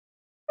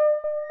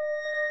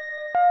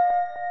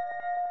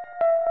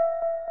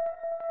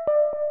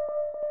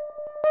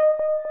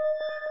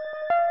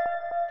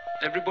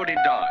Everybody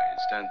dies,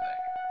 don't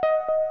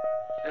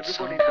they?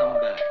 Everybody come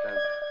back, don't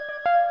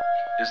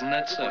they? Isn't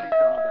that so?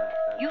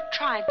 You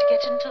tried to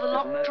get into the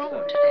locked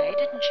room today,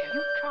 didn't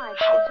you?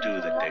 How do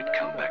the dead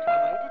come back,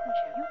 Mother?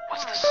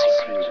 What's the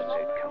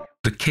secret?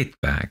 The Kit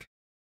Bag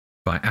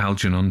by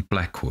Algernon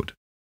Blackwood.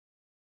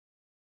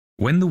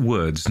 When the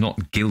words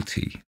 "not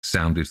guilty"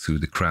 sounded through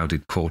the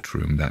crowded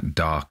courtroom that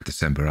dark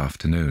December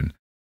afternoon,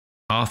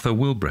 Arthur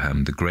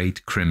Wilbraham, the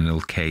great criminal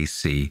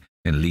K.C.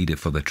 and leader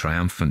for the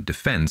triumphant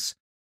defence,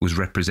 was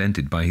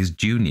represented by his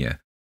junior,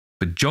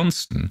 but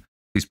Johnston,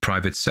 his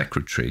private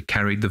secretary,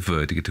 carried the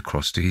verdict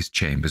across to his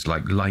chambers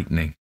like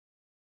lightning.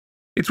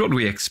 "It's what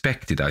we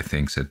expected, I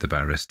think," said the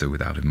barrister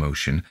without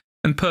emotion,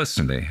 "and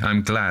personally,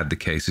 I'm glad the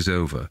case is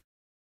over."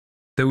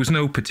 There was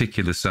no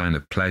particular sign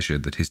of pleasure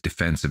that his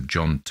defence of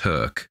John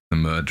Turk, the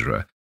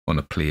murderer, on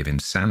a plea of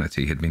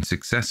insanity had been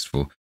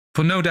successful,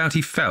 for no doubt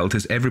he felt,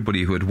 as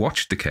everybody who had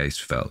watched the case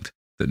felt,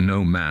 that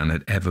no man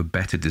had ever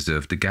better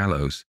deserved the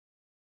gallows.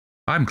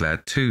 "I'm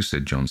glad too,"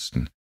 said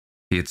Johnston.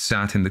 He had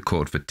sat in the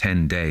court for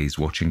 10 days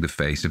watching the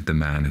face of the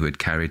man who had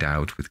carried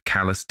out with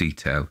callous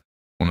detail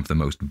one of the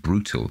most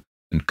brutal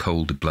and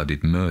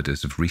cold-blooded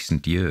murders of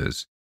recent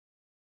years.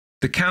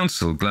 The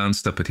counsel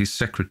glanced up at his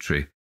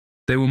secretary.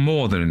 They were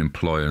more than an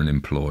employer and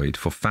employed,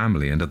 for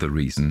family and other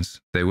reasons.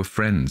 They were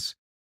friends.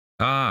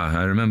 "Ah,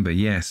 I remember,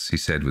 yes," he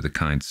said with a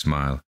kind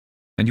smile.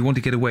 "And you want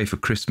to get away for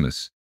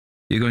Christmas.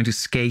 You're going to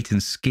skate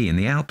and ski in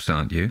the Alps,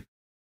 aren't you?"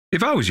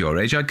 "If I was your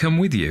age, I'd come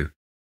with you."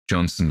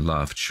 Johnson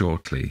laughed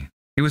shortly.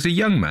 He was a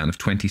young man of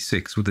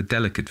 26 with a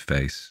delicate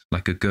face,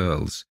 like a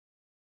girl's.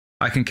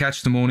 "I can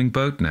catch the morning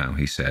boat now,"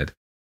 he said.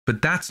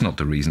 "But that's not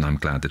the reason I'm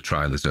glad the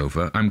trial is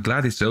over. I'm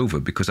glad it's over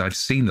because I've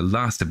seen the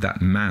last of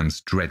that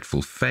man's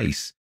dreadful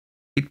face.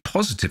 It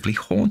positively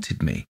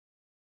haunted me.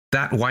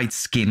 That white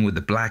skin with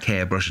the black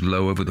hair brushed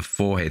low over the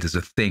forehead is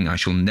a thing I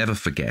shall never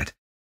forget,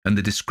 and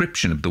the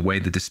description of the way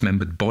the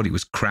dismembered body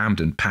was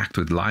crammed and packed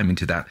with lime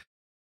into that—"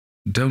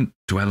 "Don't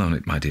dwell on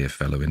it, my dear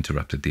fellow,"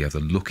 interrupted the other,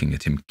 looking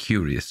at him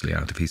curiously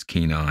out of his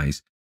keen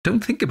eyes.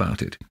 "Don't think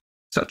about it.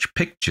 Such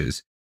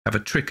pictures have a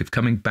trick of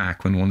coming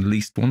back when one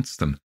least wants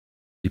them."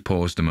 He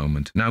paused a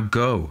moment. "Now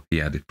go,"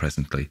 he added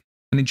presently,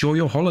 "and enjoy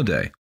your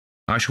holiday.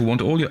 I shall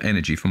want all your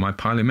energy for my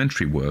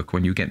parliamentary work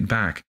when you get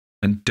back,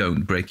 and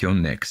don't break your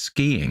neck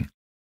skiing."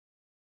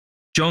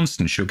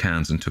 Johnston shook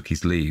hands and took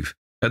his leave.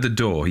 At the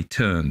door, he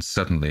turned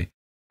suddenly.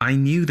 "I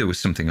knew there was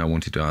something I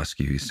wanted to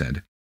ask you," he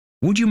said.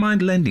 "Would you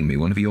mind lending me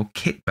one of your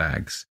kit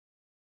bags?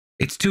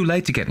 It's too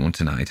late to get one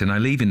tonight, and I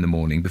leave in the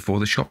morning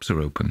before the shops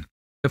are open.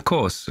 Of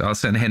course, I'll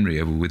send Henry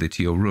over with it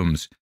to your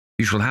rooms.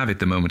 You shall have it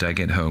the moment I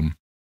get home."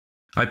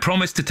 "I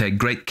promise to take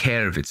great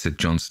care of it," said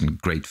Johnston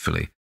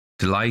gratefully,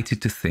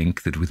 delighted to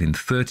think that within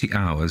 30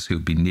 hours he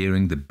would be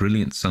nearing the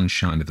brilliant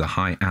sunshine of the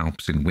high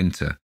Alps in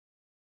winter.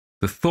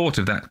 The thought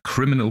of that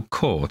criminal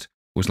court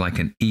was like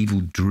an evil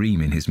dream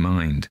in his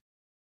mind.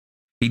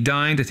 He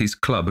dined at his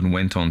club and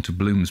went on to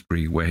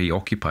Bloomsbury, where he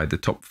occupied the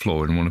top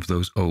floor in one of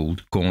those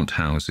old, gaunt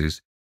houses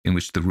in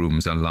which the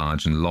rooms are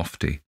large and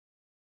lofty.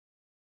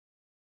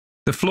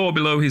 The floor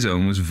below his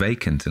own was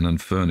vacant and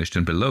unfurnished,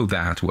 and below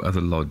that were other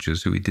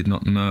lodgers who he did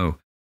not know.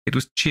 It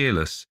was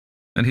cheerless,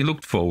 and he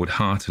looked forward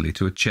heartily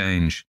to a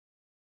change.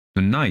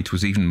 The night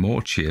was even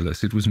more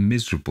cheerless. It was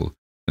miserable,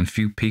 and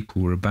few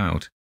people were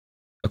about.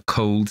 A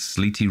cold,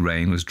 sleety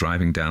rain was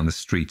driving down the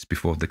streets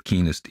before the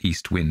keenest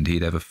east wind he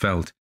had ever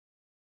felt.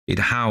 It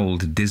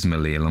howled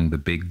dismally along the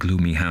big,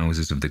 gloomy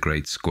houses of the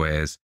great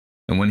squares,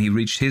 and when he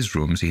reached his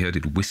rooms he heard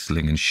it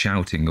whistling and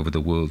shouting over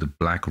the world of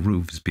black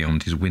roofs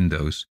beyond his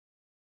windows.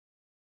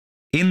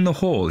 In the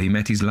hall he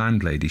met his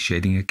landlady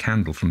shading a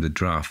candle from the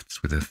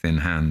draughts with her thin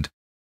hand.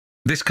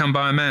 "This come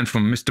by a man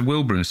from Mr.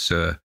 Wilbraham's,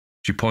 sir."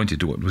 She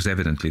pointed to what was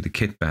evidently the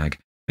kit bag,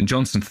 and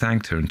Johnson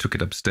thanked her and took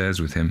it upstairs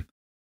with him.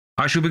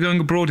 "I shall be going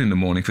abroad in the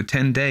morning for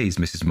 10 days,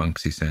 Mrs.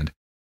 Monks," he said.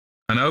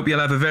 "And I hope you'll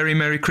have a very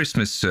merry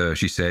Christmas, sir,"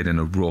 she said in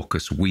a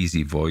raucous,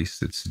 wheezy voice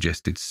that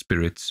suggested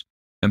spirits.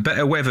 "And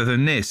better weather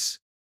than this."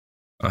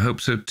 "I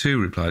hope so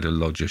too," replied a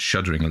lodger,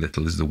 shuddering a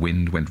little as the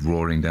wind went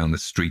roaring down the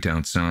street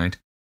outside.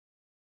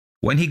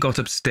 When he got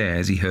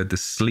upstairs, he heard the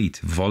sleet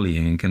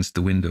volleying against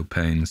the window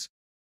panes.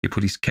 He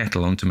put his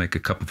kettle on to make a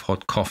cup of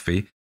hot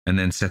coffee, and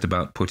then set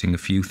about putting a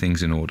few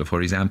things in order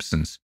for his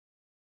absence.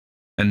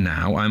 "And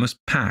now I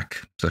must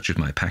pack, such as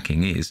my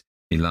packing is,"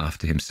 he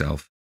laughed to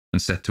himself,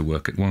 and set to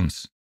work at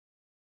once.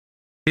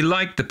 He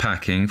liked the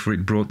packing, for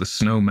it brought the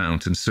snow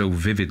mountains so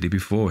vividly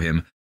before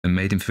him, and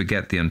made him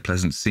forget the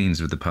unpleasant scenes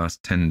of the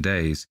past 10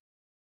 days.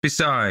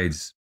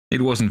 Besides,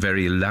 it wasn't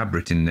very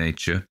elaborate in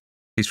nature.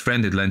 His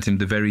friend had lent him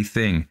the very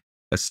thing,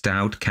 a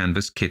stout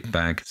canvas kit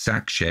bag,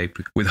 sack-shaped,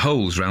 with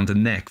holes round the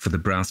neck for the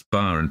brass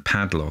bar and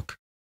padlock.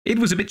 It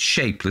was a bit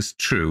shapeless,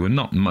 true, and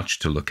not much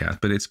to look at,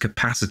 but its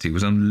capacity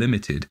was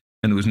unlimited,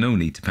 and there was no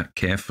need to pack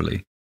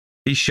carefully.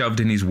 He shoved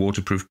in his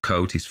waterproof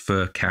coat, his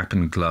fur cap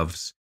and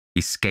gloves,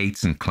 his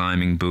skates and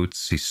climbing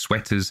boots, his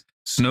sweaters,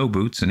 snow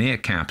boots and ear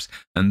caps,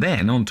 and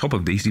then on top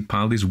of these he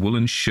piled his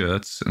woolen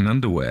shirts and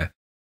underwear,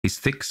 his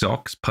thick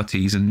socks,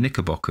 puttees and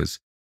knickerbockers.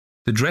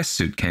 The dress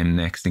suit came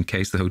next in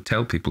case the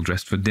hotel people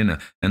dressed for dinner,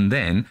 and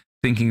then,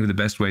 thinking of the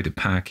best way to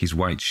pack his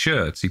white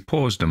shirts, he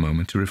paused a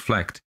moment to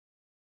reflect.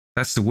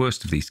 That's the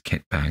worst of these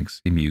kit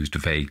bags, he mused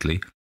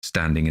vaguely,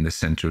 standing in the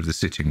centre of the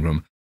sitting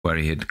room where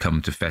he had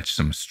come to fetch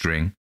some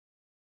string.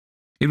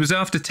 It was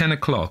after 10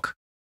 o'clock.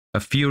 A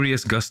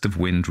furious gust of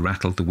wind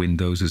rattled the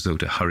windows as though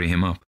to hurry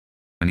him up,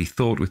 and he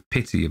thought with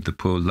pity of the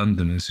poor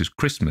Londoners whose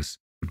Christmas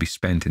would be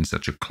spent in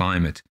such a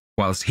climate,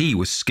 whilst he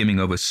was skimming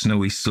over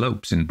snowy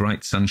slopes in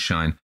bright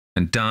sunshine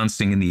and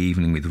dancing in the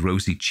evening with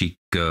rosy-cheeked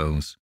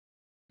girls.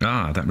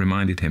 Ah, that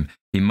reminded him.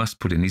 He must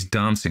put in his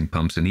dancing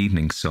pumps and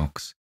evening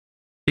socks.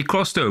 He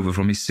crossed over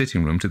from his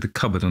sitting room to the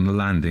cupboard on the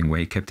landing where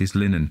he kept his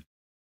linen.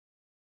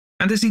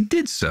 And as he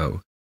did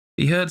so,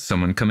 he heard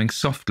someone coming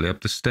softly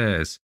up the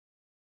stairs.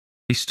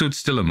 He stood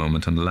still a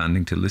moment on the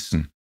landing to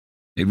listen.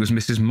 It was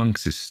Mrs.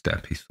 Monks's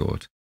step, he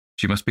thought.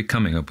 She must be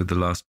coming up with the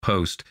last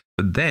post.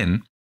 But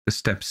then the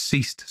steps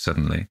ceased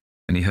suddenly,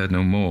 and he heard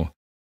no more.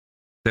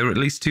 There were at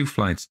least 2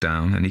 flights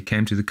down, and he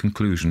came to the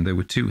conclusion they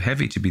were too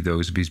heavy to be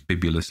those of his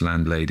bibulous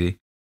landlady.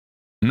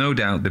 No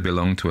doubt they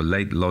belonged to a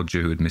late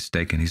lodger who had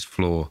mistaken his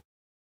floor.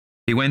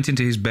 He went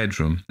into his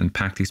bedroom and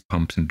packed his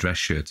pumps and dress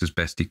shirts as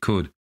best he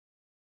could.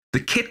 The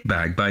kit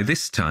bag by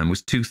this time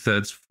was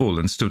 2/3 full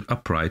and stood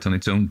upright on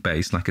its own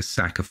base like a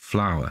sack of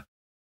flour.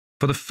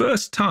 For the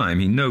first time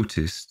he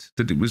noticed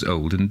that it was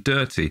old and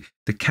dirty,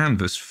 the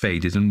canvas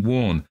faded and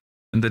worn,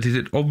 and that it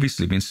had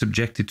obviously been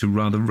subjected to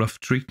rather rough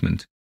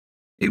treatment.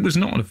 It was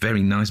not a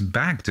very nice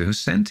bag to have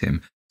sent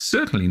him,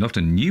 certainly not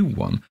a new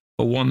one,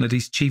 or one that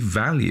his chief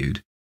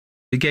valued.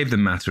 He gave the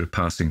matter a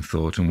passing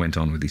thought and went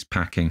on with his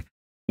packing.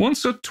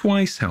 Once or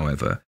twice,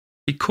 however,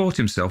 he caught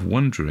himself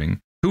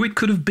wondering who it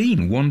could have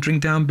been wandering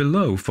down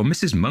below, for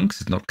Mrs. Monks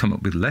had not come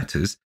up with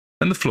letters,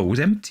 and the floor was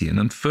empty and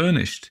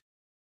unfurnished.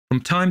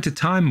 From time to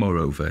time,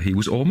 moreover, he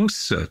was almost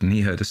certain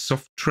he heard a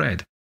soft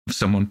tread of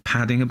someone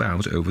padding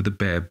about over the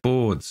bare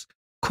boards,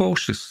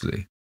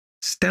 cautiously,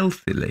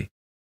 stealthily,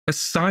 as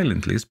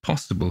silently as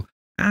possible,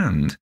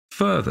 and,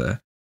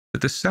 further,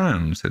 that the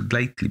sounds had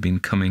lately been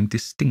coming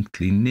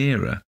distinctly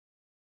nearer.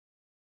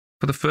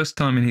 For the first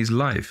time in his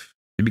life,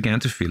 he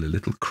began to feel a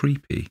little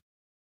creepy.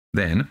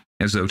 Then,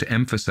 as though to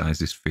emphasize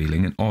this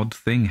feeling, an odd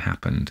thing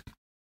happened.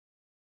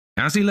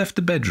 As he left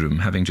the bedroom,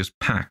 having just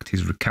packed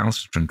his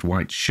recalcitrant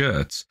white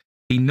shirts,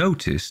 he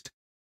noticed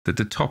that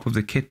the top of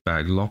the kit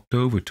bag lopped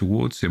over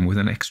towards him with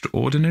an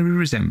extraordinary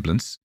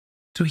resemblance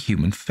to a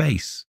human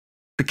face.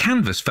 The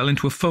canvas fell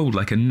into a fold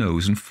like a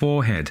nose and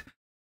forehead,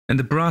 and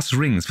the brass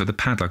rings for the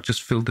padlock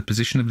just filled the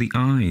position of the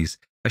eyes.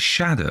 A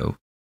shadow,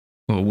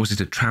 or was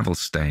it a travel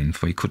stain,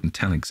 for he couldn't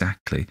tell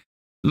exactly,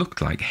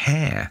 looked like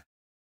hair.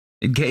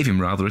 It gave him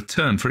rather a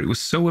turn, for it was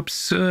so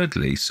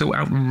absurdly, so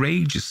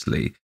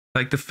outrageously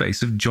like the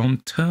face of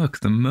John Turk,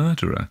 the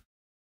murderer.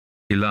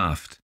 He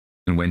laughed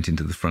and went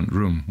into the front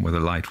room, where the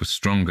light was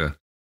stronger.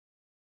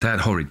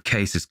 That horrid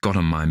case has got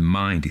on my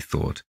mind, he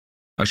thought.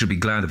 I shall be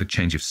glad of a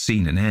change of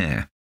scene and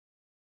air.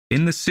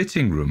 In the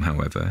sitting room,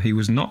 however, he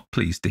was not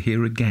pleased to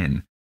hear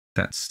again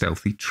that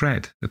stealthy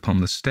tread upon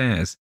the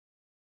stairs,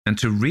 and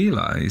to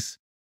realize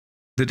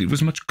that it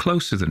was much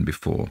closer than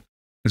before,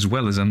 as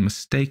well as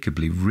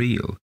unmistakably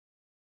real.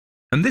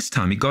 And this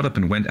time he got up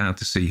and went out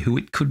to see who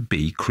it could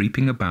be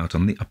creeping about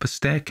on the upper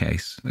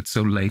staircase at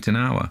so late an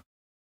hour.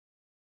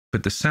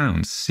 But the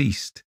sounds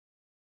ceased.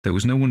 There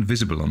was no one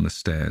visible on the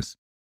stairs.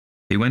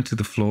 He went to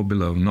the floor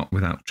below, not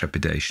without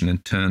trepidation,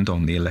 and turned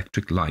on the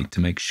electric light to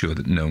make sure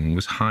that no one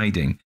was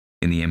hiding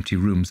in the empty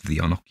rooms of the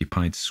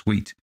unoccupied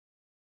suite.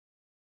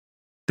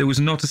 There was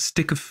not a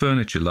stick of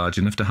furniture large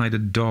enough to hide a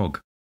dog.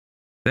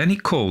 Then he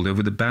called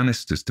over the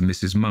banisters to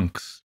Mrs.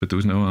 Monks, but there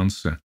was no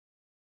answer,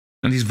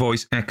 and his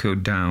voice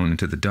echoed down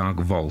into the dark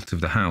vault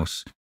of the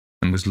house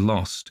and was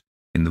lost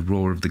in the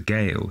roar of the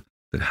gale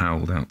that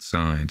howled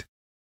outside.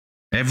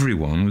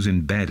 Everyone was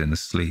in bed and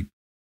asleep,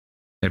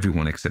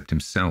 everyone except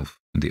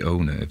himself and the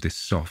owner of this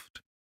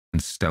soft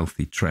and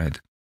stealthy tread.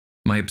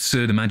 My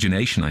absurd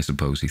imagination, I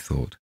suppose, he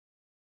thought.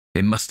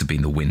 It must have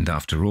been the wind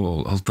after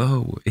all,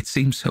 although it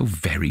seemed so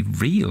very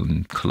real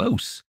and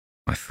close,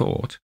 I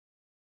thought.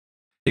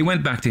 He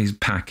went back to his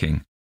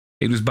packing.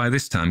 It was by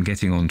this time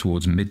getting on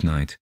towards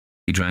midnight.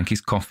 He drank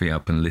his coffee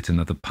up and lit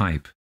another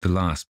pipe, the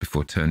last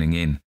before turning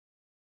in.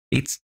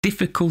 It's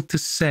difficult to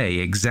say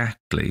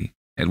exactly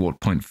at what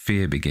point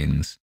fear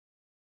begins.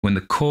 When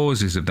the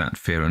causes of that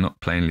fear are not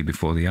plainly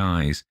before the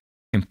eyes,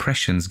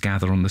 impressions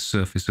gather on the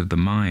surface of the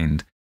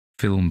mind,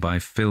 film by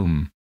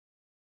film,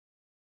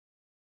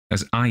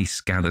 as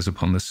ice gathers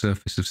upon the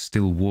surface of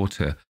still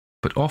water,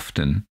 but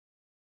often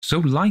so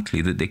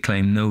lightly that they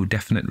claim no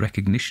definite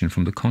recognition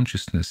from the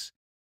consciousness.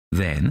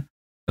 Then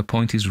a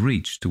point is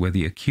reached where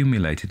the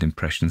accumulated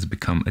impressions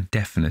become a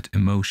definite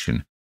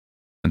emotion,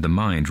 and the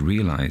mind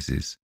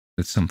realizes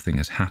that something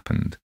has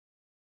happened.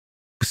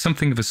 With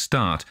something of a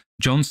start,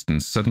 Johnston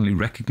suddenly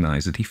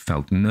recognized that he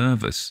felt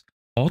nervous,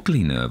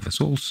 oddly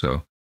nervous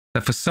also,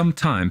 that for some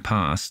time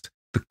past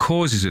the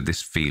causes of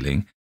this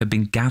feeling had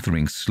been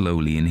gathering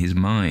slowly in his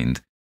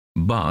mind,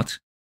 but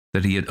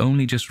that he had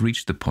only just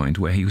reached the point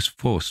where he was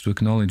forced to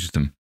acknowledge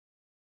them.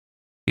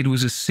 It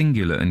was a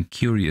singular and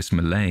curious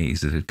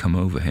malaise that had come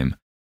over him,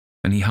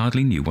 and he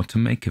hardly knew what to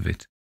make of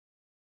it.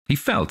 He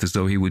felt as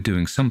though he were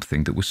doing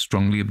something that was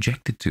strongly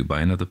objected to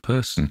by another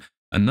person,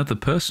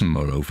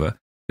 moreover,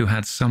 who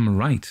had some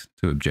right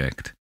to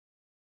object.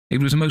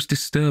 It was a most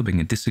disturbing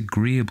and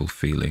disagreeable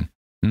feeling,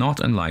 not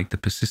unlike the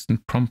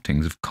persistent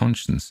promptings of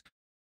conscience,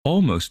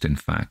 almost, in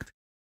fact,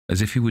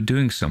 as if he were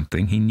doing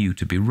something he knew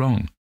to be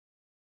wrong.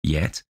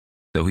 Yet,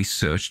 though he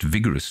searched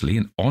vigorously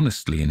and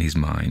honestly in his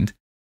mind,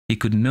 he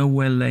could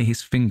nowhere lay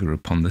his finger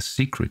upon the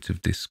secret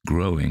of this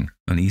growing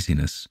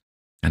uneasiness,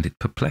 and it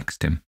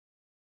perplexed him.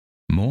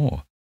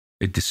 More,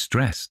 it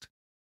distressed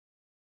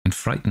and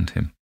frightened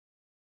him.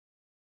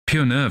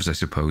 "Pure nerves, I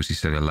suppose," he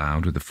said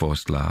aloud with a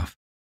forced laugh.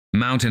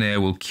 "Mountain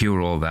air will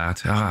cure all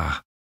that.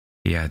 Ah,"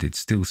 he added,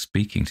 still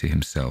speaking to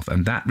himself,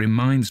 "and that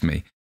reminds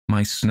me,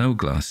 my snow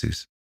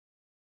glasses."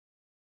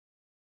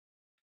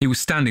 He was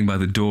standing by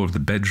the door of the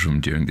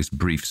bedroom during this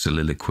brief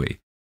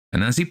soliloquy,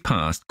 and as he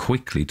passed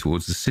quickly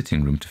towards the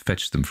sitting room to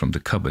fetch them from the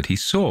cupboard, he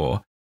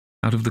saw,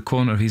 out of the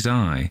corner of his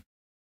eye,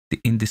 the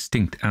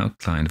indistinct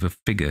outline of a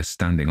figure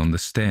standing on the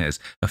stairs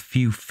a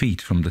few feet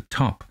from the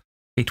top.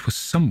 It was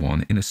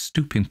someone in a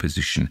stooping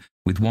position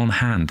with one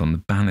hand on the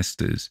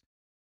banisters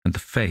and the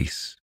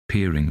face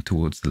peering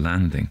towards the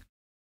landing.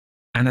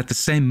 And at the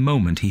same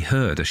moment he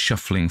heard a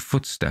shuffling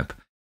footstep.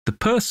 The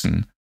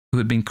person who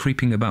had been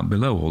creeping about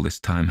below all this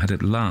time had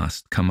at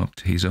last come up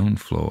to his own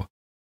floor.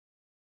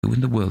 Who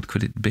in the world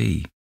could it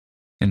be?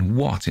 And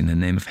what, in the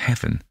name of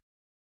heaven,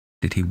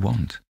 did he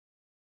want?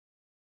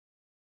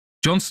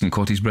 Johnson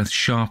caught his breath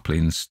sharply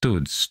and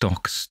stood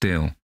stock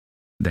still.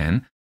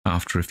 Then,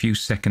 after a few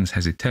seconds'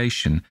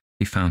 hesitation,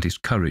 he found his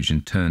courage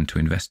and turned to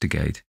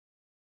investigate.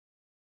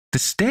 The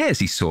stairs,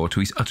 he saw, to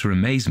his utter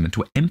amazement,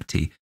 were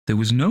empty. There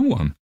was no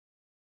one.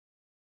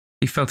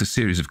 He felt a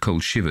series of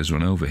cold shivers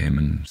run over him,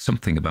 and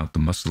something about the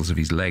muscles of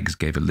his legs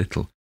gave a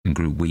little and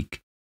grew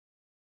weak.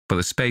 For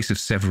the space of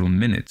several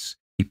minutes,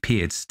 he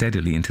peered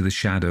steadily into the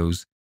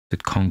shadows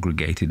that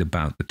congregated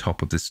about the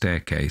top of the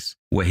staircase,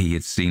 where he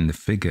had seen the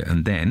figure,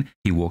 and then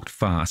he walked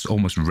fast,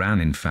 almost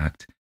ran, in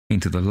fact,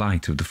 into the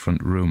light of the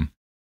front room.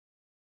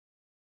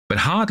 But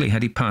hardly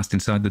had he passed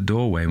inside the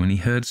doorway when he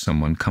heard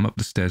someone come up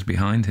the stairs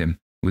behind him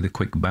with a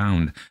quick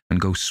bound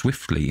and go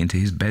swiftly into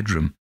his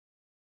bedroom.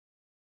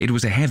 It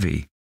was a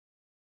heavy,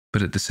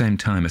 but at the same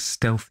time a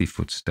stealthy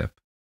footstep,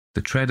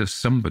 the tread of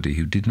somebody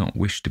who did not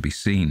wish to be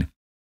seen,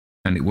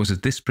 and it was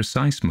at this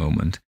precise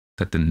moment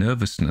that the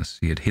nervousness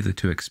he had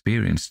hitherto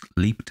experienced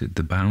leaped at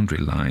the boundary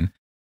line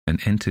and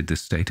entered the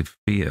state of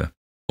fear,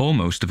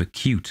 almost of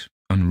acute,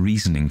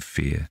 unreasoning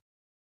fear.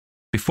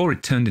 Before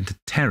it turned into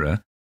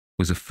terror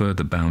was a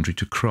further boundary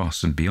to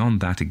cross, and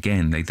beyond that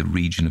again lay the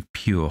region of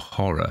pure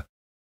horror.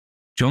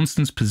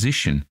 Johnson's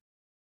position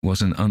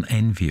was an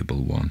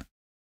unenviable one.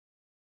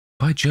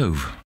 "By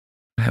Jove,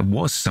 there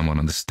was someone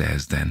on the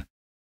stairs then,"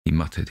 he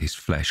muttered, his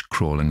flesh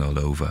crawling all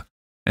over,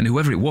 "and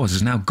whoever it was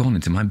has now gone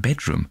into my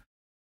bedroom."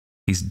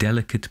 His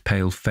delicate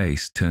pale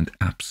face turned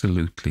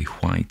absolutely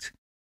white,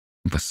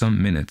 and for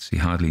some minutes he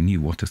hardly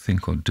knew what to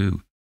think or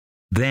do.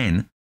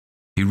 Then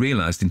he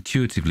realized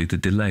intuitively the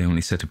delay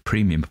only set a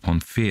premium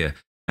upon fear,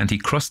 and he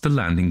crossed the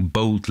landing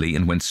boldly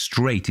and went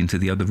straight into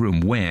the other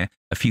room where,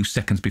 a few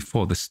seconds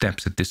before, the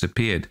steps had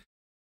disappeared.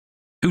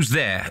 "Who's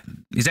there?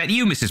 Is that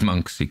you, Mrs.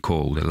 Monks?" he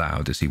called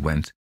aloud as he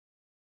went,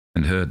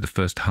 and heard the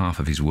first half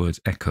of his words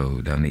echo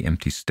down the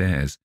empty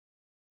stairs,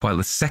 while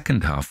the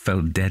second half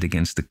fell dead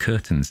against the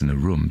curtains in a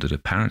room that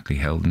apparently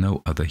held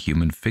no other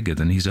human figure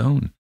than his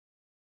own.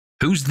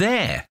 "Who's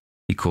there?"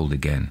 he called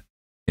again,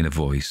 in a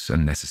voice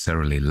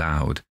unnecessarily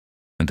loud,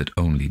 and that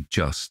only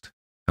just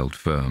held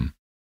firm.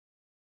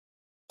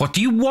 "What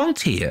do you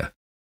want here?"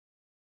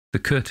 The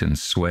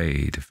curtains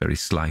swayed very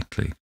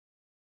slightly,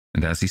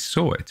 and as he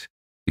saw it,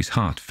 his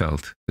heart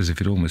felt as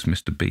if it almost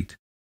missed a beat.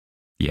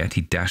 Yet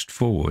he dashed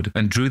forward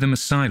and drew them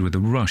aside with a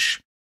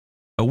rush.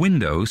 A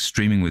window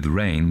streaming with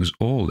rain was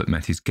all that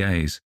met his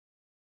gaze.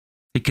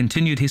 He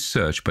continued his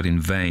search, but in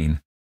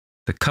vain.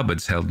 The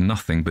cupboards held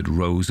nothing but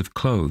rows of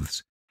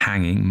clothes,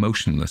 hanging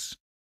motionless,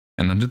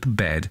 and under the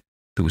bed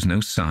there was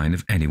no sign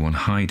of anyone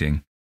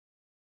hiding.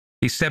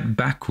 He stepped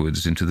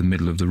backwards into the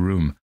middle of the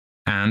room,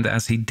 and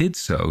as he did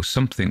so,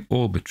 something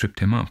all but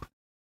tripped him up.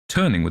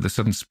 Turning with a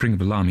sudden spring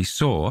of alarm, he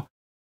saw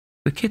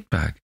the kit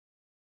bag.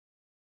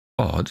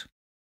 "Odd,"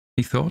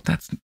 he thought,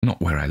 "that's not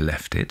where I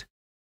left it."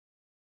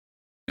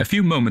 A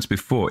few moments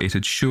before, it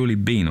had surely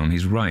been on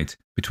his right,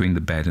 between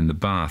the bed and the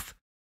bath.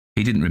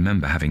 He didn't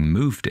remember having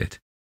moved it.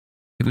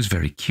 It was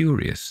very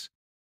curious.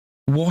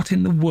 What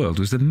in the world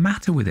was the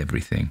matter with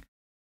everything?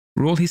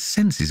 Were all his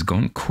senses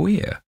gone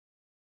queer?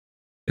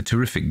 A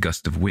terrific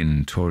gust of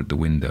wind tore at the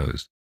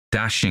windows,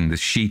 dashing the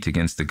sheet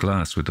against the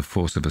glass with the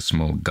force of a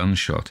small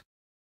gunshot,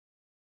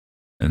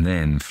 and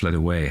then fled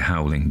away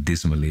howling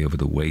dismally over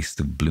the waste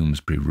of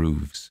Bloomsbury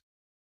roofs.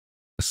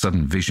 A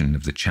sudden vision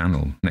of the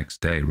Channel next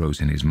day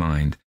rose in his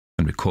mind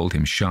and recalled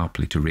him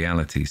sharply to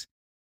realities.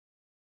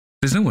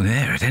 "There's no one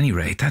there at any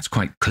rate, that's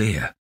quite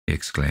clear," he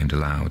exclaimed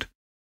aloud.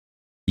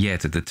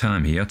 Yet at the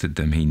time he uttered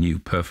them he knew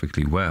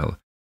perfectly well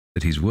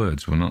that his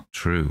words were not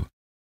true,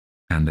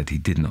 and that he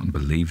did not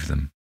believe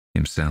them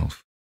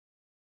himself.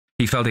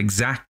 He felt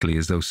exactly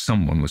as though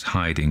someone was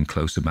hiding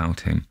close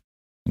about him,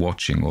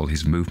 watching all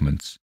his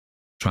movements,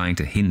 trying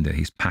to hinder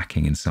his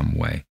packing in some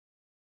way.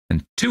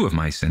 And 2 of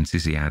my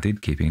senses, he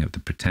added, keeping up the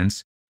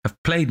pretense, have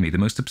played me the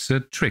most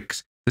absurd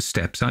tricks. The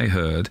steps I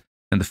heard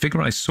and the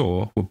figure I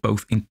saw were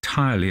both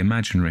entirely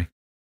imaginary.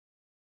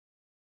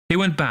 He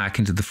went back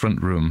into the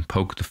front room,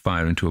 poked the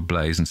fire into a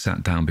blaze, and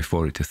sat down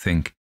before it to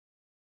think.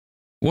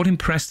 What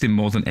impressed him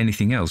more than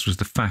anything else was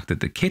the fact that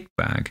the kit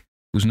bag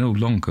was no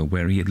longer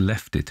where he had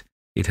left it.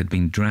 It had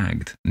been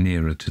dragged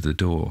nearer to the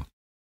door.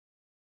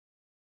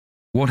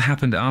 What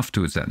happened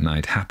afterwards that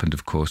night happened,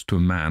 of course, to a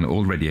man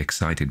already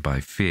excited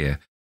by fear,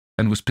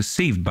 and was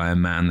perceived by a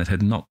man that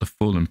had not the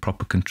full and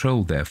proper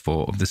control,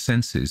 therefore, of the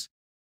senses.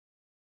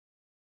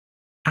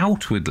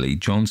 Outwardly,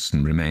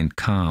 Johnson remained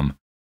calm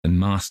and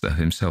master of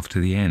himself to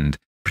the end,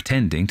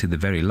 pretending to the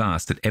very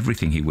last that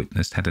everything he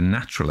witnessed had a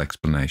natural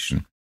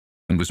explanation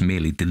and was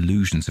merely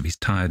delusions of his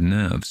tired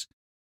nerves.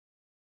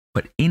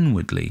 But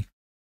inwardly,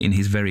 in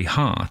his very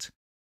heart,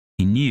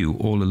 he knew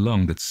all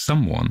along that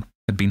someone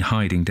had been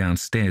hiding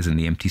downstairs in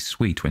the empty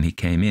suite when he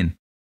came in,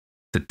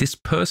 that this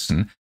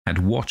person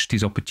had watched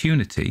his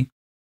opportunity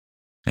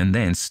and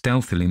then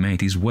stealthily made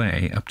his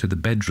way up to the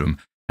bedroom,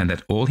 and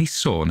that all he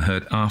saw and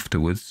heard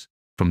afterwards,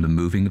 from the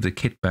moving of the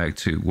kit bag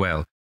to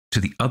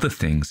the other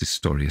things this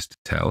story is to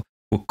tell,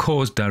 were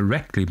caused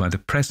directly by the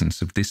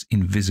presence of this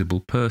invisible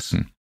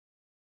person.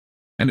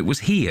 And it was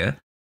here,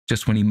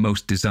 just when he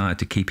most desired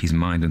to keep his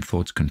mind and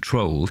thoughts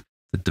controlled,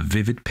 that the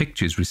vivid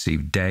pictures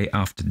received day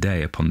after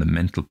day upon the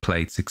mental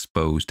plates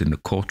exposed in the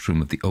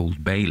courtroom of the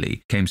Old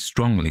Bailey came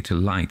strongly to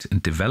light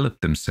and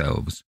developed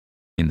themselves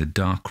in the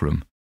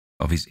darkroom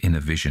of his inner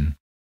vision.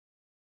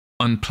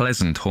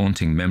 Unpleasant,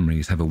 haunting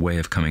memories have a way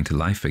of coming to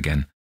life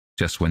again,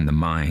 just when the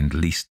mind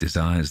least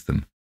desires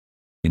them,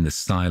 in the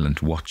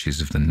silent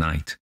watches of the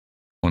night,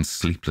 on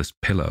sleepless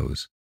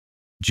pillows,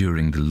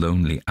 during the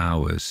lonely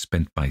hours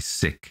spent by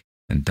sick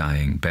and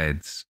dying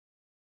beds.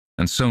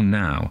 And so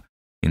now,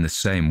 in the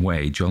same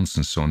way,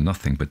 Johnson saw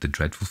nothing but the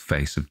dreadful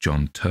face of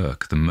John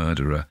Turk, the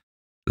murderer,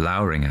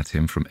 lowering at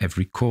him from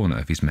every corner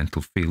of his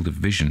mental field of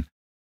vision.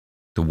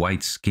 The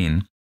white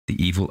skin,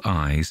 the evil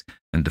eyes,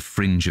 and the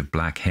fringe of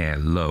black hair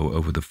low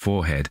over the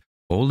forehead,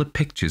 all the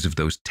pictures of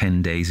those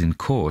 10 days in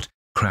court,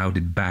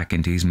 crowded back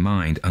into his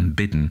mind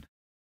unbidden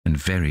and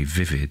very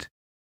vivid.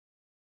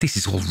 "This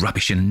is all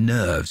rubbish and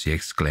nerves," he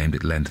exclaimed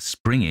at length,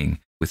 springing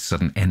with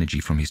sudden energy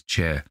from his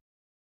chair.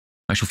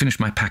 "I shall finish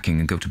my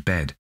packing and go to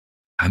bed.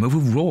 I'm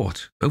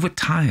overwrought,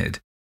 overtired.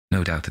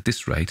 No doubt at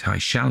this rate I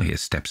shall hear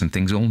steps and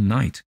things all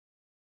night."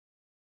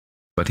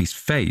 But his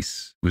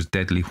face was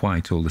deadly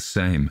white all the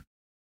same.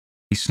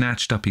 He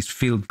snatched up his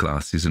field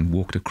glasses and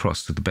walked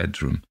across to the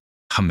bedroom,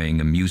 humming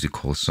a music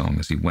hall song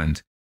as he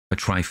went, a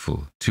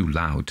trifle too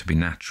loud to be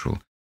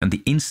natural, and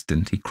the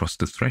instant he crossed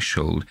the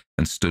threshold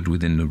and stood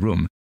within the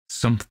room,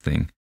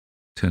 something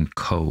turned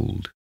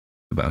cold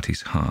about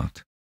his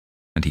heart,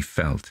 and he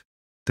felt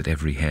that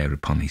every hair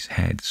upon his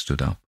head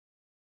stood up.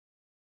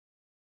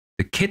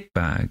 The kit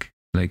bag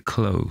lay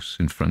close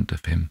in front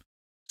of him,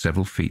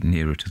 several feet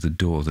nearer to the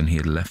door than he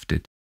had left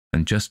it,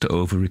 and just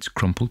over its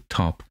crumpled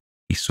top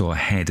he saw a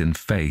head and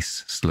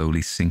face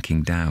slowly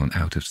sinking down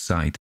out of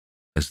sight,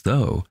 as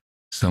though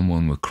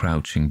someone were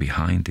crouching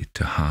behind it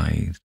to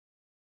hide.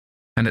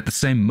 And at the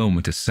same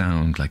moment a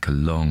sound like a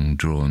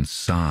long-drawn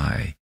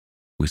sigh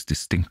was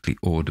distinctly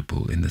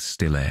audible in the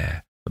still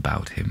air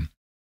about him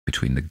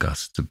between the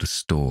gusts of the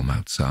storm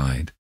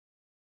outside.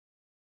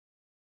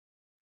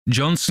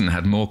 Johnson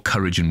had more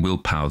courage and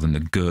willpower than the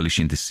girlish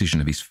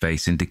indecision of his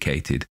face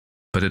indicated,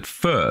 but at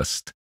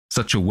first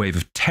such a wave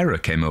of terror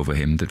came over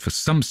him that for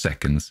some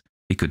seconds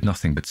he could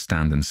nothing but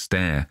stand and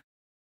stare.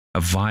 A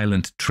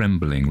violent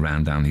trembling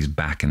ran down his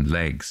back and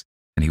legs,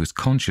 and he was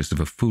conscious of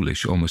a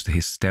foolish, almost a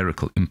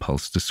hysterical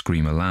impulse to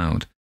scream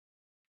aloud.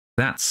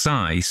 That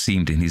sigh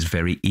seemed in his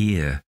very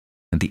ear,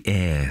 and the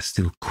air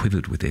still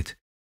quivered with it.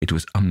 It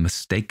was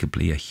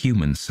unmistakably a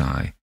human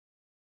sigh.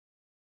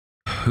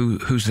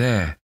 Who's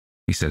there?"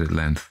 he said at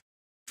length,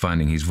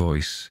 finding his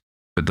voice,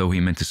 but though he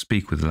meant to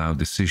speak with loud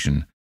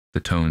decision, the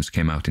tones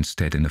came out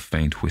instead in a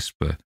faint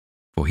whisper,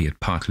 for he had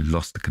partly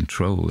lost the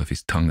control of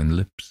his tongue and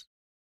lips.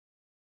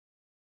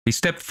 He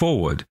stepped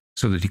forward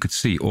so that he could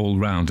see all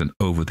round and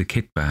over the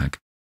kit bag.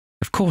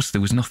 Of course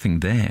there was nothing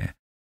there,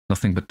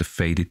 nothing but the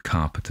faded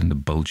carpet and the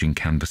bulging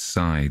canvas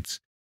sides.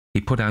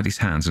 He put out his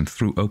hands and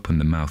threw open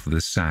the mouth of the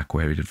sack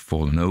where it had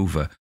fallen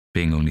over,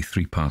 being only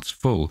 3 parts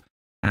full,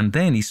 and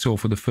then he saw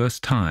for the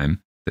first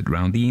time that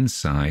round the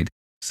inside,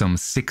 some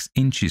 6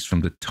 inches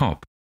from the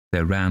top,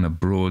 there ran a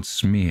broad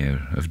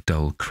smear of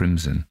dull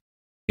crimson.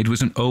 It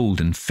was an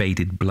old and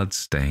faded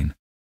blood-stain.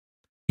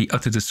 He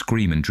uttered a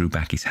scream and drew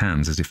back his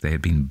hands as if they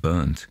had been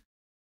burnt.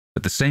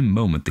 At the same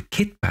moment, the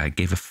kit bag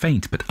gave a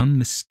faint but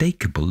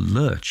unmistakable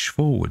lurch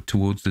forward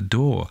towards the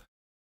door.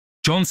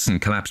 Johnson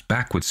collapsed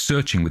backward,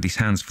 searching with his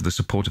hands for the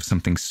support of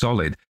something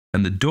solid,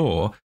 and the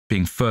door,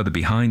 being further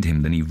behind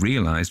him than he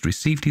realized,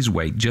 received his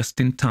weight just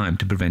in time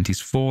to prevent his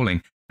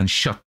falling, and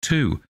shut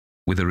to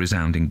with a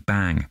resounding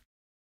bang.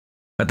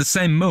 At the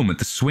same moment,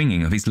 the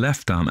swinging of his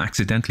left arm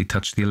accidentally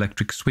touched the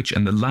electric switch,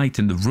 and the light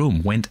in the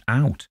room went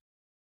out.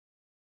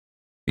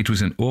 It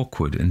was an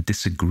awkward and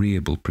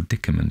disagreeable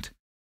predicament,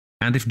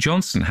 and if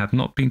Johnson had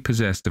not been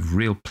possessed of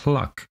real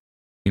pluck,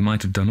 he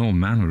might have done all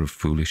manner of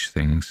foolish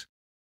things.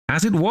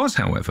 As it was,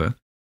 however,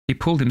 he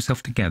pulled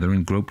himself together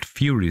and groped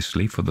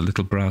furiously for the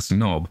little brass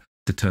knob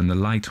to turn the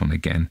light on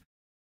again.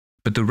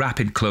 But the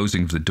rapid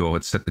closing of the door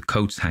had set the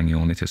coats hanging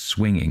on it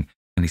a-swinging,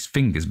 and his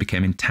fingers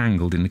became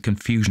entangled in the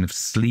confusion of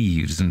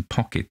sleeves and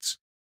pockets,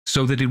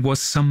 so that it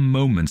was some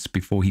moments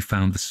before he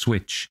found the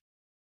switch.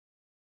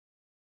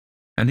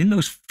 And in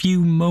those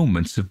few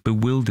moments of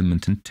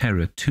bewilderment and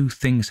terror, two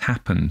things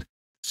happened,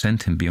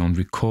 sent him beyond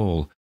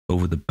recall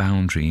over the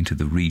boundary into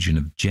the region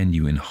of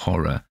genuine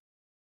horror.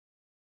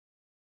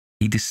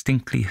 He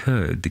distinctly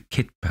heard the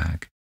kit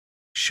bag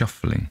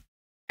shuffling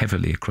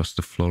heavily across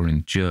the floor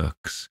in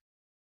jerks,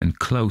 and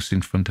close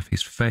in front of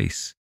his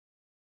face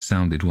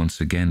sounded once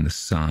again the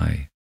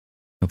sigh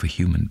of a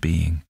human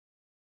being.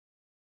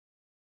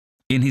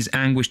 In his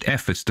anguished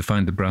efforts to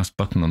find the brass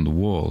button on the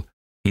wall,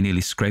 he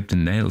nearly scraped the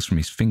nails from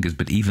his fingers,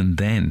 but even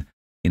then,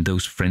 in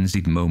those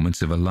frenzied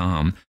moments of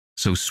alarm,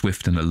 so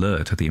swift and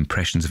alert are the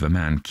impressions of a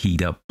man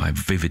keyed up by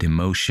vivid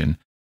emotion,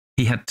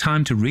 he had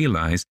time to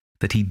realize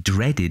that he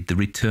dreaded the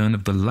return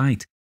of the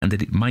light, and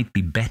that it might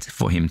be better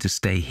for him to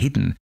stay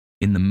hidden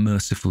in the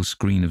merciful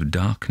screen of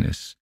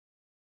darkness.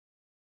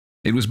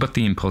 It was but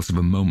the impulse of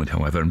a moment,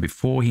 however, and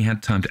before he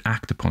had time to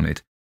act upon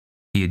it,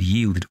 he had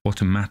yielded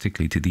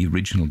automatically to the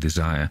original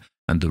desire,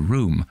 and the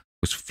room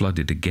was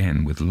flooded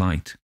again with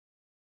light.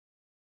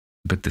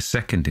 But the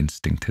second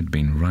instinct had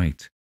been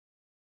right.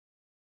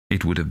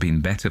 It would have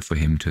been better for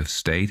him to have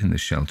stayed in the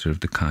shelter of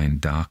the kind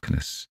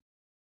darkness.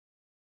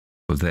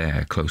 For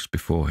there, close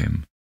before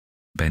him,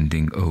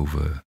 bending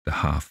over the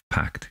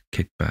half-packed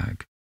kit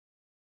bag,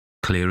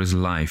 clear as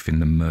life in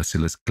the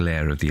merciless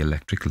glare of the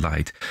electric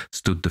light,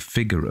 stood the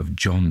figure of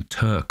John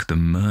Turk, the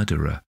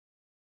murderer.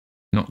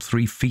 Not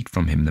 3 feet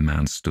from him the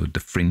man stood, the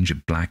fringe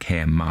of black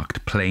hair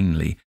marked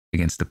plainly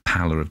against the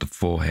pallor of the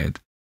forehead,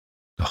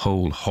 the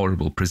whole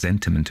horrible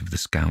presentiment of the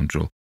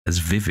scoundrel, as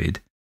vivid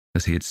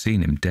as he had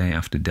seen him day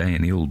after day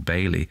in the Old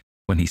Bailey,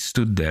 when he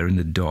stood there in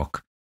the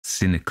dock,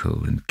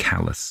 cynical and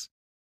callous,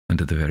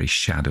 under the very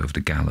shadow of the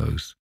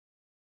gallows.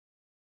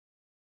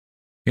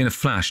 In a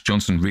flash,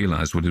 Johnson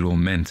realized what it all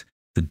meant: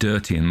 the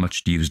dirty and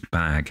much-used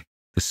bag,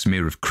 the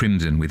smear of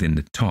crimson within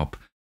the top,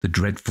 the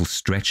dreadful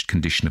stretched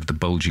condition of the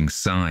bulging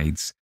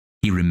sides.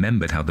 He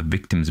remembered how the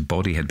victim's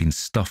body had been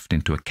stuffed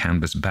into a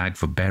canvas bag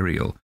for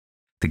burial,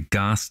 the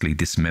ghastly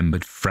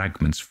dismembered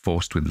fragments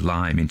forced with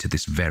lime into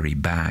this very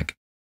bag.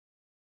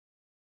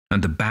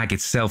 And the bag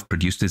itself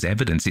produced as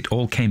evidence. It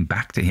all came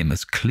back to him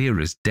as clear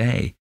as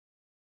day.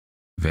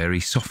 Very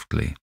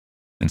softly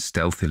and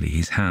stealthily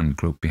his hand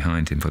groped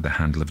behind him for the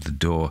handle of the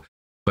door,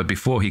 but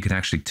before he could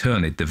actually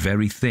turn it, the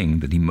very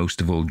thing that he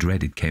most of all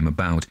dreaded came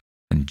about,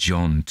 and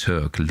John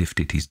Turk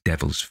lifted his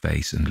devil's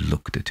face and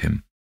looked at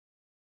him.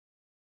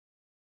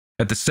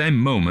 At the same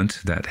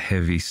moment, that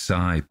heavy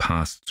sigh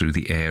passed through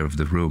the air of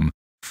the room,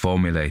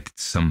 formulated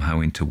somehow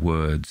into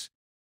words.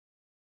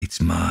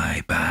 "It's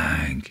my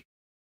bag,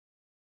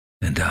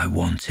 and I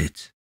want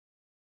it."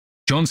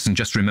 Johnson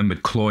just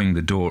remembered clawing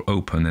the door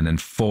open and then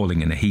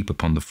falling in a heap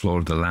upon the floor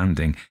of the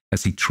landing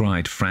as he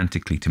tried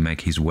frantically to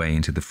make his way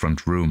into the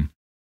front room.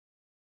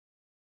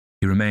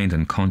 He remained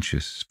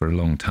unconscious for a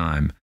long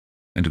time,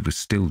 and it was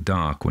still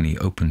dark when he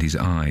opened his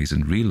eyes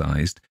and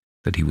realized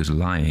that he was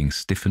lying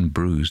stiff and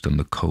bruised on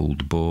the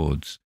cold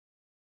boards.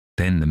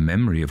 Then the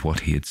memory of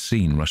what he had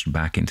seen rushed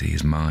back into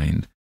his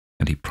mind,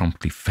 and he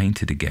promptly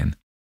fainted again.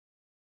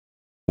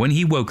 When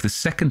he woke the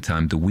second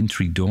time, the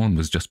wintry dawn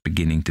was just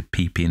beginning to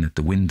peep in at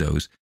the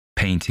windows,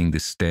 painting the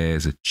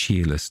stairs a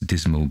cheerless,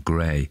 dismal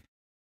grey,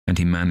 and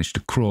he managed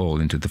to crawl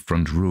into the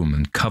front room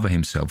and cover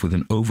himself with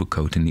an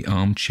overcoat in the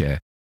armchair,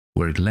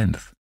 where at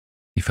length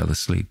he fell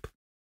asleep.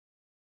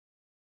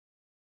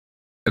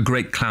 A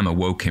great clamour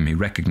woke him. He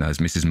recognised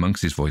Mrs.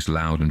 Monks's voice,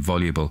 loud and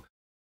voluble.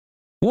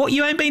 "What,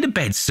 you ain't been to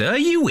bed, sir?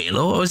 You ill,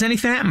 or has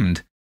anything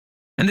happened?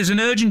 And there's an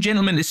urgent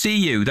gentleman to see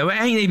you, though it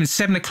ain't even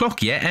 7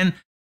 o'clock yet, and—"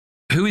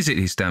 "Who is it?"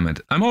 he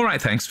stammered. "I'm all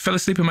right, thanks. Fell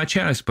asleep in my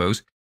chair, I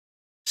suppose."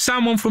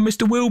 "Someone from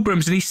Mr.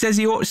 Wilbraham's, and he says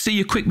he ought to see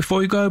you quick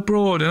before you go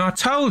abroad, and I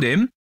told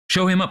him—"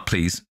 "Show him up,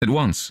 please, at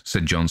once,"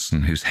 said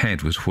Johnson, whose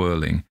head was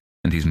whirling,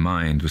 and his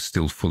mind was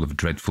still full of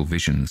dreadful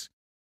visions.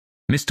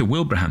 Mr.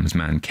 Wilbraham's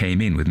man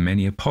came in with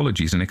many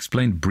apologies and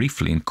explained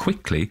briefly and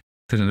quickly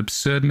that an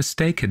absurd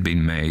mistake had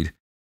been made,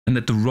 and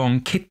that the wrong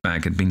kit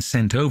bag had been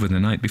sent over the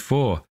night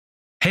before.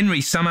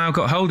 Henry somehow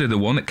got hold of the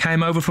one that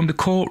came over from the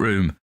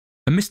courtroom,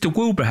 and Mr.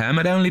 Wilbraham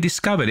had only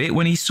discovered it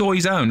when he saw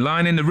his own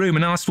lying in the room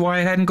and asked why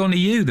it hadn't gone to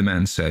you, the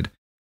man said.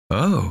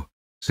 "Oh,"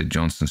 said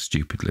Johnson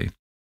stupidly.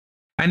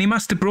 "And he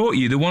must have brought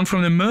you the one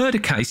from the murder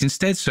case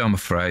instead, so I'm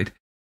afraid,"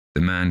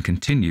 the man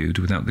continued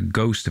without the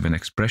ghost of an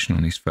expression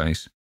on his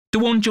face. "The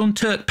one John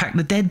Turk packed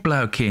the dead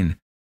bloke in.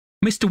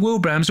 Mr.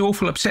 Wilbraham's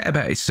awful upset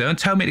about it, sir, and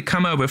told me to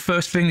come over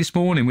first thing this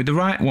morning with the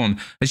right one,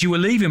 as you were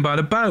leaving by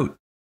the boat."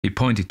 He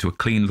pointed to a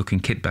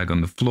clean-looking kit bag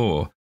on the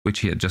floor,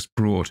 which he had just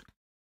brought.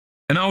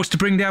 "And I was to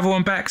bring the other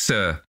one back,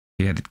 sir,"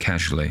 he added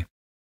casually.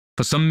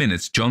 For some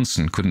minutes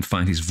Johnson couldn't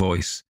find his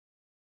voice.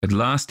 At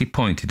last he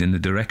pointed in the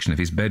direction of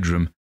his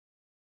bedroom.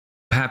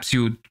 "Perhaps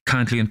you would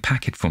kindly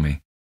unpack it for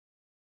me.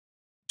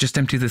 Just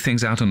empty the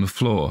things out on the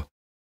floor."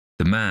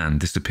 The man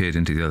disappeared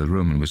into the other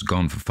room and was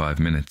gone for 5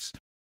 minutes.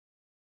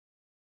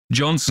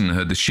 Johnson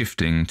heard the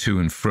shifting to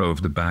and fro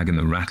of the bag and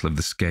the rattle of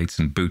the skates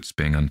and boots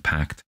being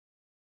unpacked.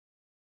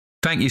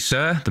 "Thank you,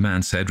 sir," the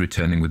man said,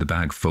 returning with the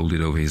bag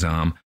folded over his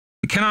arm.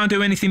 "Can I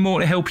do anything more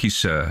to help you,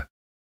 sir?"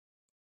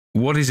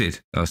 "What is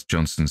it?" asked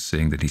Johnson,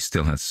 seeing that he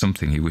still had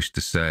something he wished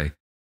to say.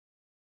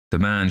 The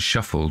man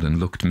shuffled and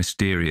looked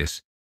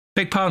mysterious.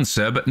 "Beg pardon,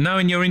 sir, but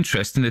knowing your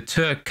interest in the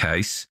Turk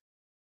case,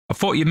 I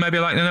thought you'd maybe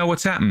like to know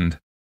what's happened."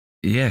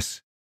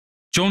 "Yes."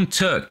 "John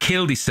Turk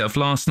killed himself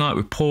last night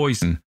with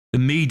poison,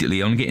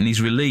 immediately on getting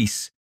his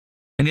release.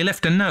 And he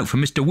left a note for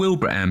Mr.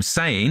 Wilbraham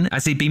saying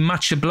as he'd be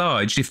much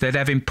obliged if they'd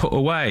have him put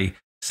away,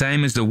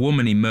 same as the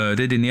woman he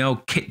murdered in the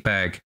old kit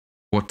bag."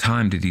 "What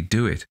time did he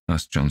do it?"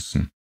 asked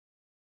Johnson.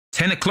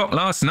 10 o'clock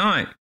last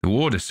night, the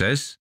warder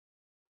says.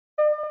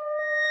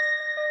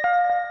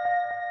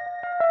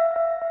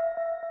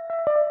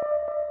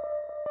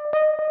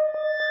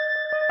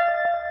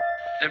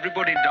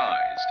 Everybody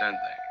dies, don't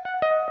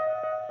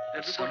they?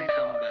 Everybody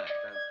come back,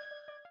 don't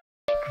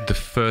they? The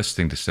first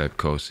thing to say, of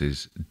course,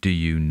 is, do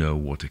you know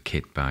what a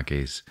kit bag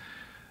is?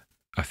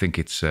 I think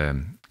it's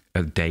a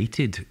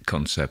dated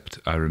concept.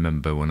 I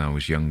remember when I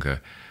was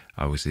younger,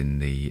 I was in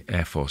the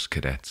Air Force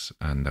cadets,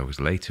 and I was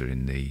later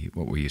in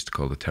what we used to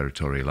call the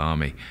Territorial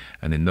Army.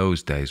 And in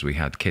those days, we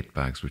had kit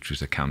bags, which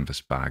was a canvas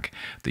bag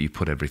that you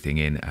put everything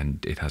in,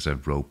 and it has a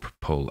rope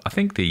pull. I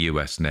think the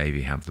US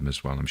Navy have them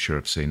as well. I'm sure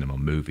I've seen them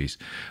on movies.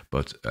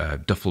 But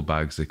duffel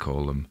bags, they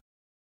call them.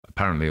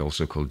 Apparently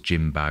also called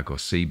gym bag or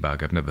sea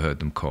bag. I've never heard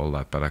them call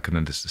that, but I can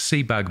understand.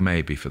 Sea bag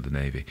maybe for the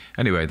Navy.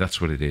 Anyway, that's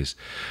what it is.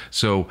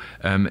 So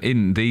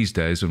in these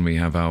days, when we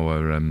have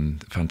our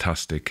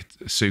fantastic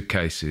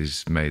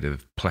suitcases made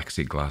of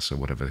plexiglass or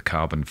whatever,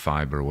 carbon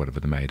fibre or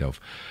whatever they're made of,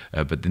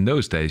 but in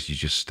those days, you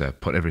just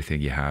put everything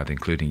you had,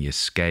 including your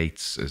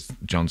skates, as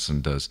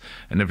Johnson does,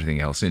 and everything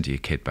else into your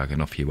kit bag, and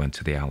off you went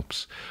to the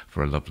Alps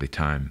for a lovely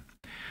time.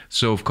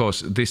 So, of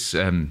course, this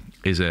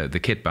is the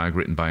kit bag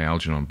written by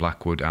Algernon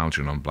Blackwood.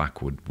 Algernon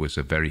Blackwood was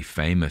a very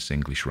famous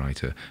English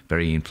writer,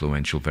 very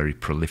influential, very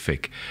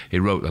prolific. He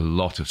wrote a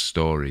lot of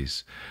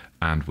stories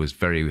and was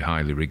very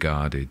highly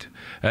regarded.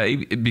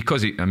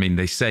 Because,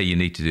 they say you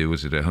need to do,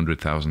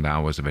 100,000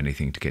 hours of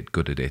anything to get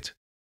good at it.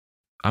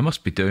 I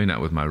must be doing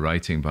that with my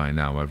writing by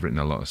now. I've written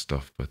a lot of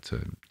stuff, but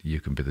you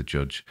can be the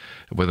judge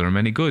whether I'm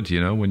any good.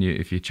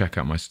 If you check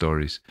out my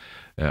stories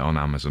on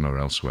Amazon or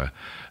elsewhere.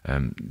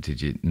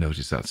 Did you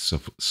notice that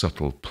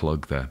subtle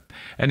plug there?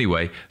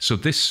 Anyway, so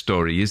this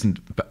story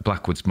isn't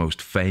Blackwood's most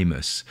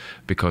famous,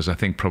 because I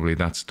think probably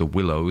that's The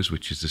Willows,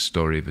 which is the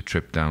story of a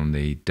trip down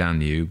the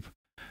Danube,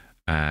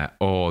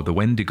 or The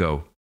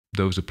Wendigo.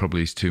 Those are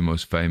probably his two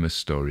most famous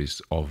stories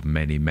of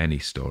many, many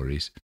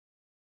stories.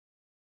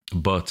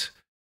 But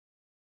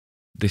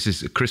this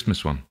is a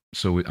Christmas one,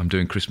 so I'm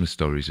doing Christmas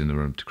stories in the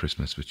run up to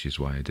Christmas, which is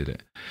why I did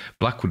it.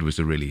 Blackwood was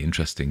a really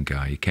interesting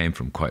guy. He came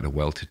from quite a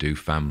well-to-do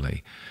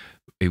family.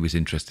 He was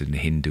interested in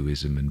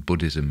Hinduism and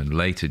Buddhism, and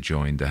later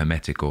joined the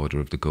Hermetic Order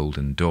of the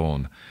Golden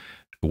Dawn,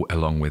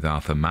 along with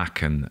Arthur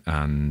Machen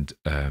and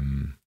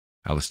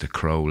Aleister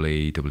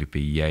Crowley, W.B.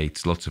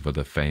 Yeats, lots of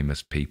other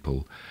famous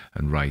people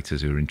and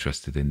writers who were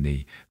interested in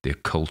the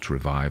occult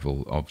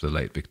revival of the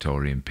late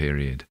Victorian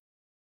period.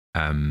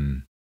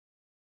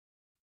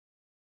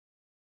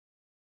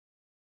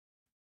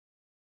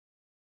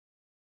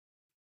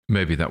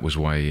 Maybe that was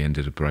why he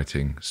ended up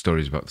writing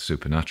stories about the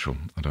supernatural.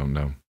 I don't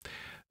know.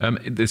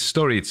 The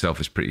story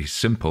itself is pretty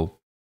simple.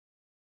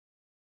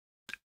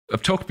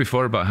 I've talked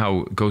before about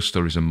how ghost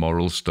stories are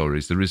moral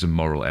stories. There is a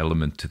moral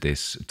element to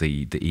this.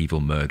 The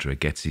evil murderer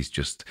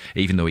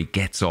even though he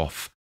gets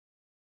off,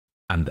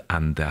 and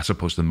I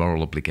suppose the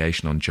moral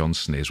obligation on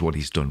Johnson is what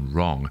he's done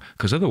wrong,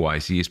 because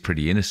otherwise he is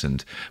pretty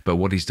innocent. But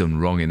what he's done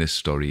wrong in this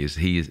story is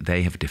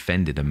they have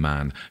defended a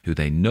man who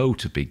they know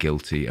to be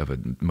guilty of a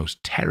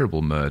most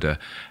terrible murder,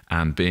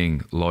 and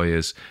being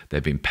lawyers,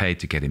 they've been paid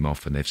to get him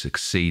off, and they've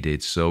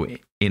succeeded. So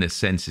in a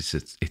sense,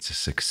 it's a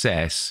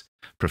success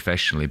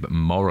professionally, but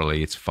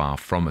morally it's far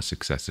from a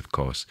success, of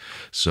course.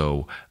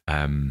 So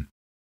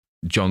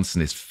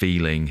Johnson is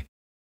feeling,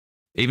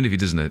 even if he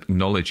doesn't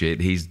acknowledge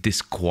it, he's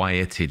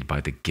disquieted by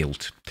the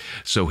guilt.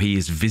 So he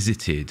is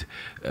visited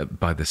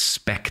by the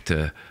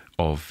spectre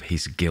of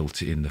his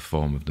guilt in the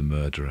form of the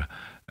murderer.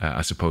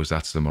 I suppose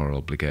that's the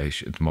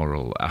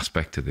moral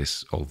aspect of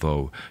this,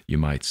 although you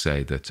might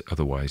say that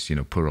otherwise,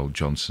 poor old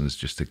Johnson's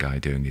just a guy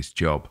doing his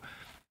job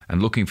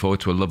and looking forward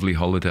to a lovely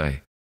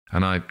holiday.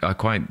 And I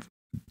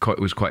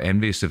was quite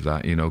envious of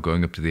that,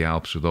 going up to the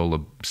Alps with all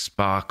the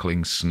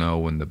sparkling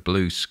snow and the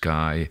blue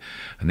sky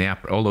and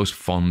all those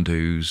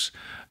fondues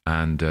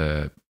and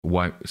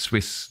white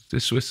Swiss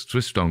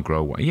don't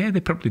grow wine. Yeah, they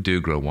probably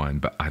do grow wine,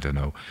 but I don't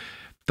know.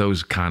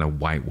 Those kind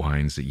of white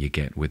wines that you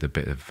get with a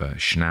bit of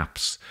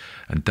schnapps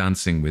and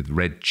dancing with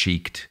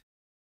red-cheeked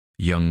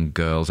young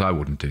girls. I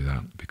wouldn't do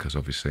that because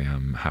obviously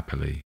I'm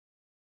happily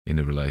in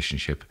a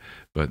relationship.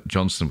 But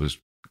Johnson was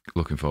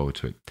looking forward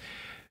to it.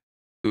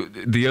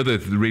 The other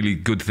really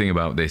good thing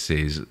about this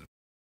is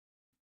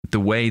the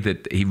way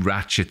that he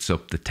ratchets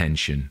up the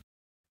tension.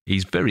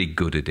 He's very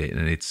good at it,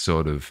 and it's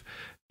sort of,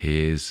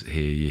 here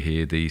you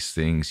hear these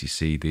things, you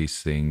see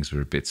these things,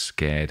 we're a bit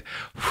scared.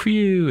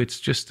 Phew, it's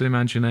just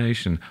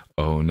imagination.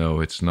 Oh no,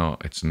 it's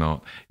not.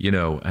 You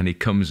know, and he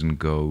comes and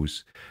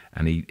goes,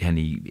 and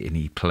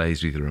he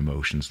plays with your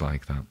emotions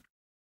like that.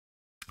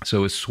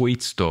 So a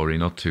sweet story,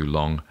 not too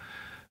long,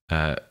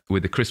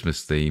 with a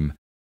Christmas theme.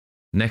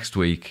 Next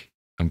week,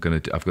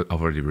 I've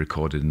already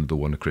recorded another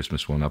one, a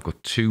Christmas one. I've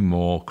got 2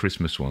 more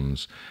Christmas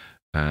ones.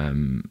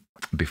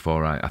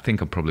 Before I think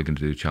I'm probably going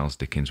to do Charles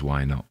Dickens.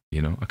 Why not?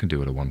 You know, I can do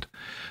what I want.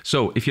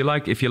 So if you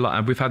like,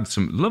 we've had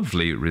some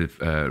lovely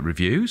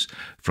reviews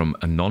from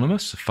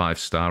Anonymous,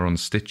 5-star on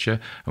Stitcher,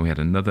 and we had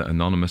another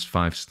Anonymous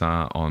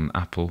 5-star on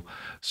Apple.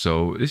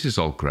 So this is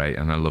all great,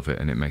 and I love it,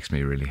 and it makes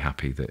me really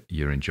happy that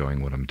you're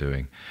enjoying what I'm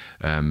doing.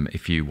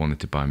 If you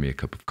wanted to buy me a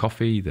cup of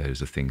coffee,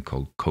 there's a thing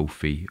called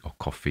Ko-fi or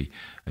Coffee,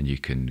 and you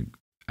can,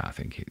 I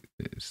think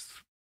it's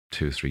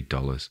 $2 or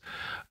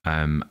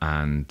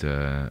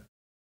 $3,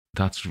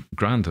 that's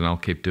grand, and I'll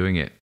keep doing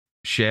it.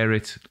 Share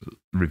it,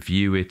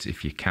 review it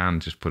if you can.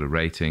 Just put a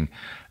rating.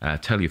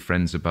 Tell your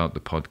friends about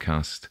the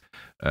podcast,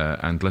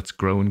 and let's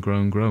grow and grow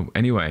and grow.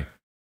 Anyway,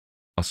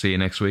 I'll see you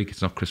next week.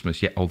 It's not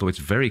Christmas yet, although it's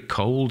very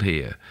cold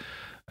here.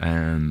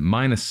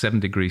 Minus 7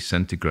 degrees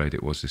centigrade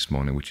it was this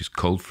morning, which is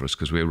cold for us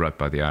because we're right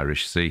by the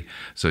Irish Sea,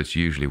 so it's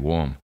usually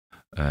warm.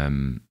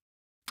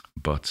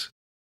 But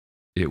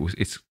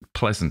it's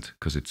pleasant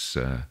because it's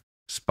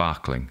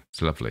sparkling.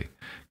 It's lovely.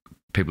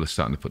 People are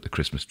starting to put the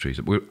Christmas trees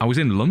up. I was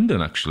in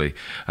London, actually,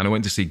 and I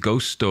went to see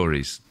Ghost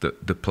Stories, the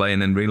play, and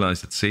then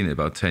realised I'd seen it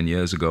about 10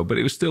 years ago, but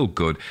it was still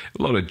good.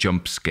 A lot of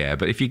jump scare,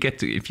 but if you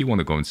want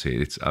to go and see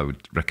it, I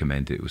would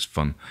recommend it. It was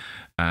fun.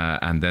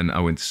 And then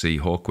I went to see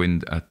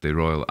Hawkwind at the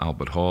Royal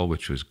Albert Hall,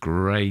 which was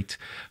great.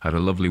 Had a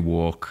lovely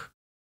walk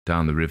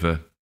down the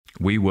river.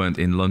 We weren't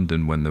in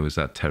London when there was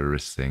that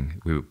terrorist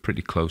thing. We were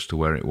pretty close to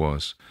where it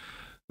was.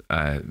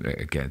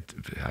 Again,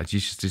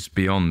 it's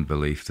beyond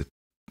belief that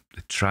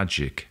the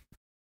tragic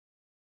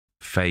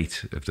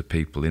fate of the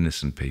people,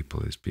 innocent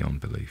people, is beyond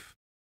belief.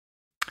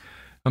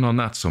 And on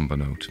that somber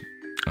note,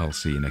 I'll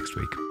see you next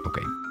week.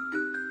 Okay.